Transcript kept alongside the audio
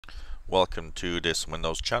Welcome to this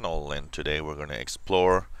Windows channel, and today we're going to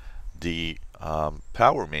explore the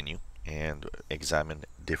power menu and examine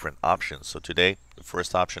different options. So today the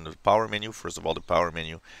first option of the power menu, first of all, the power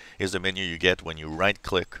menu is the menu you get when you right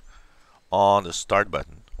click on the start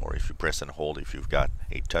button, or if you press and hold if you've got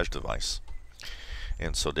a touch device.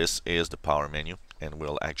 And so this is the power menu, and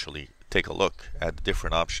we'll actually take a look at the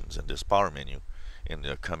different options in this power menu in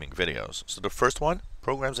the coming videos. So the first one,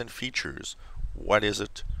 programs and features. What is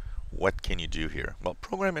it? What can you do here? Well,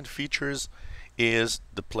 program and features is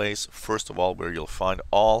the place, first of all, where you'll find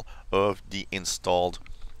all of the installed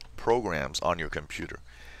programs on your computer.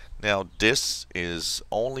 Now, this is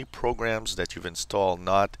only programs that you've installed,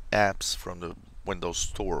 not apps from the Windows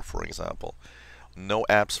Store, for example. No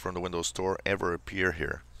apps from the Windows Store ever appear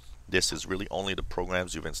here. This is really only the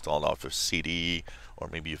programs you've installed off of CD, or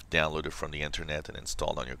maybe you've downloaded from the internet and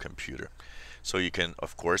installed on your computer. So you can,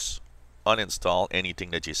 of course, uninstall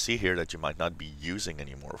anything that you see here that you might not be using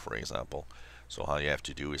anymore, for example. So all you have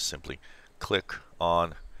to do is simply click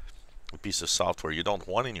on a piece of software you don't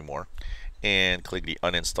want anymore and click the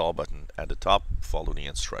uninstall button at the top, follow the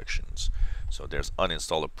instructions. So there's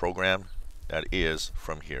uninstall a program that is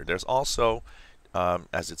from here. There's also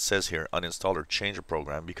as it says here, uninstall or change a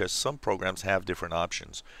program, because some programs have different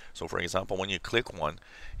options. So for example, when you click one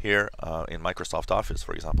here in Microsoft Office,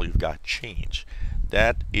 for example, you've got change.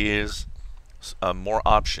 That is more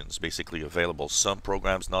options basically available. Some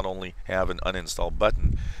programs not only have an uninstall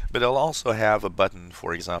button, but they'll also have a button,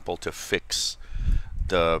 for example, to fix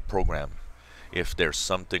the program. If there's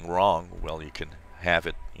something wrong, well, you can have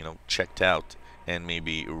it, checked out and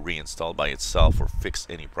maybe reinstalled by itself or fix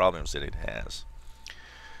any problems that it has.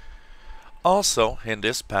 Also, in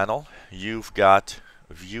this panel, you've got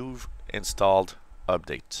view installed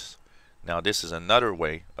updates. Now, this is another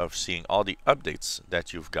way of seeing all the updates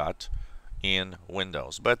that you've got in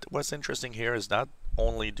Windows. But what's interesting here is not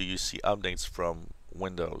only do you see updates from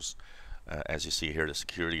Windows, as you see here, the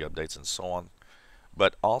security updates and so on,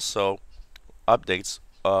 but also updates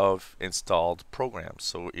of installed programs.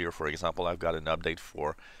 So here, for example, I've got an update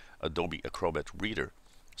for Adobe Acrobat Reader.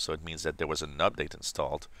 So it means that there was an update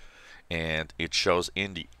installed, and it shows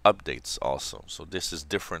in the updates also. So this is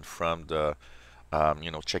different from the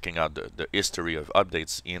checking out the history of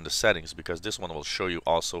updates in the settings, because this one will show you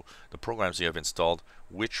also the programs you have installed,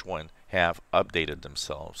 which one have updated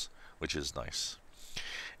themselves, which is nice.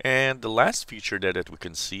 And the last feature that we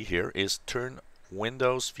can see here is turn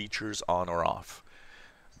Windows features on or off.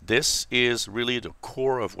 This is really the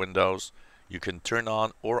core of Windows. You can turn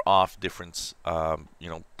on or off different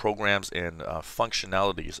programs and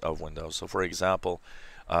functionalities of Windows. So for example,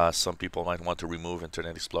 some people might want to remove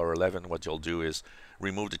Internet Explorer 11. What you'll do is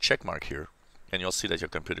remove the check mark here, and you'll see that your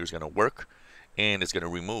computer is going to work, and it's going to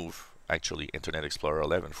remove actually Internet Explorer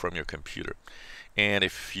 11 from your computer. And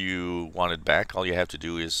if you want it back, all you have to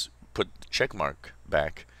do is put the check mark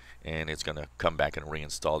back, and it's going to come back and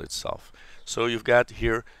reinstall itself. So you've got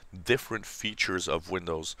here different features of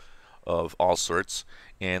Windows of all sorts,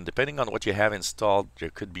 and depending on what you have installed, there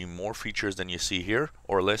could be more features than you see here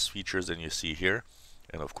or less features than you see here.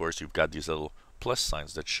 And of course, you've got these little plus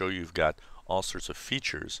signs that show you've got all sorts of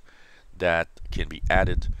features that can be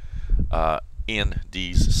added in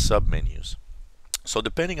these submenus. So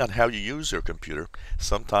depending on how you use your computer,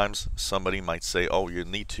 sometimes somebody might say, oh, you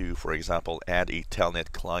need to, for example, add a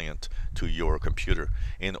Telnet client to your computer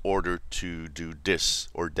in order to do this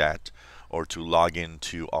or that, or to log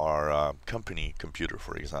into our company computer,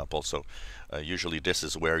 for example. So usually this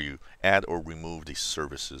is where you add or remove these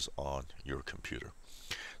services on your computer.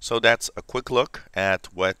 So that's a quick look at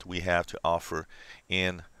what we have to offer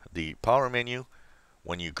in the power menu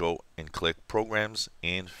when you go and click programs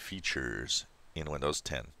and features in Windows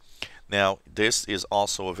 10. Now, this is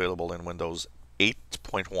also available in Windows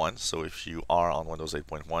 8.1. So if you are on Windows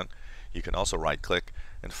 8.1, you can also right click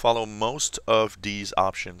and follow most of these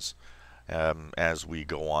options as we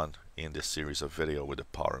go on in this series of video with the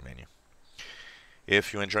power menu.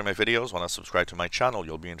 If you enjoy my videos, want to subscribe to my channel,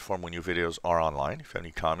 you'll be informed when new videos are online. If you have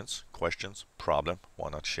any comments, questions, problem,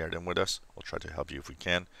 why not share them with us? We'll try to help you if we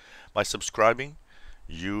can. By subscribing,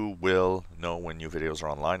 you will know when new videos are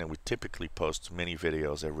online, and we typically post many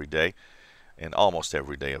videos every day and almost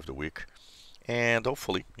every day of the week. And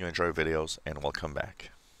hopefully you enjoy videos and welcome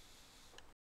back.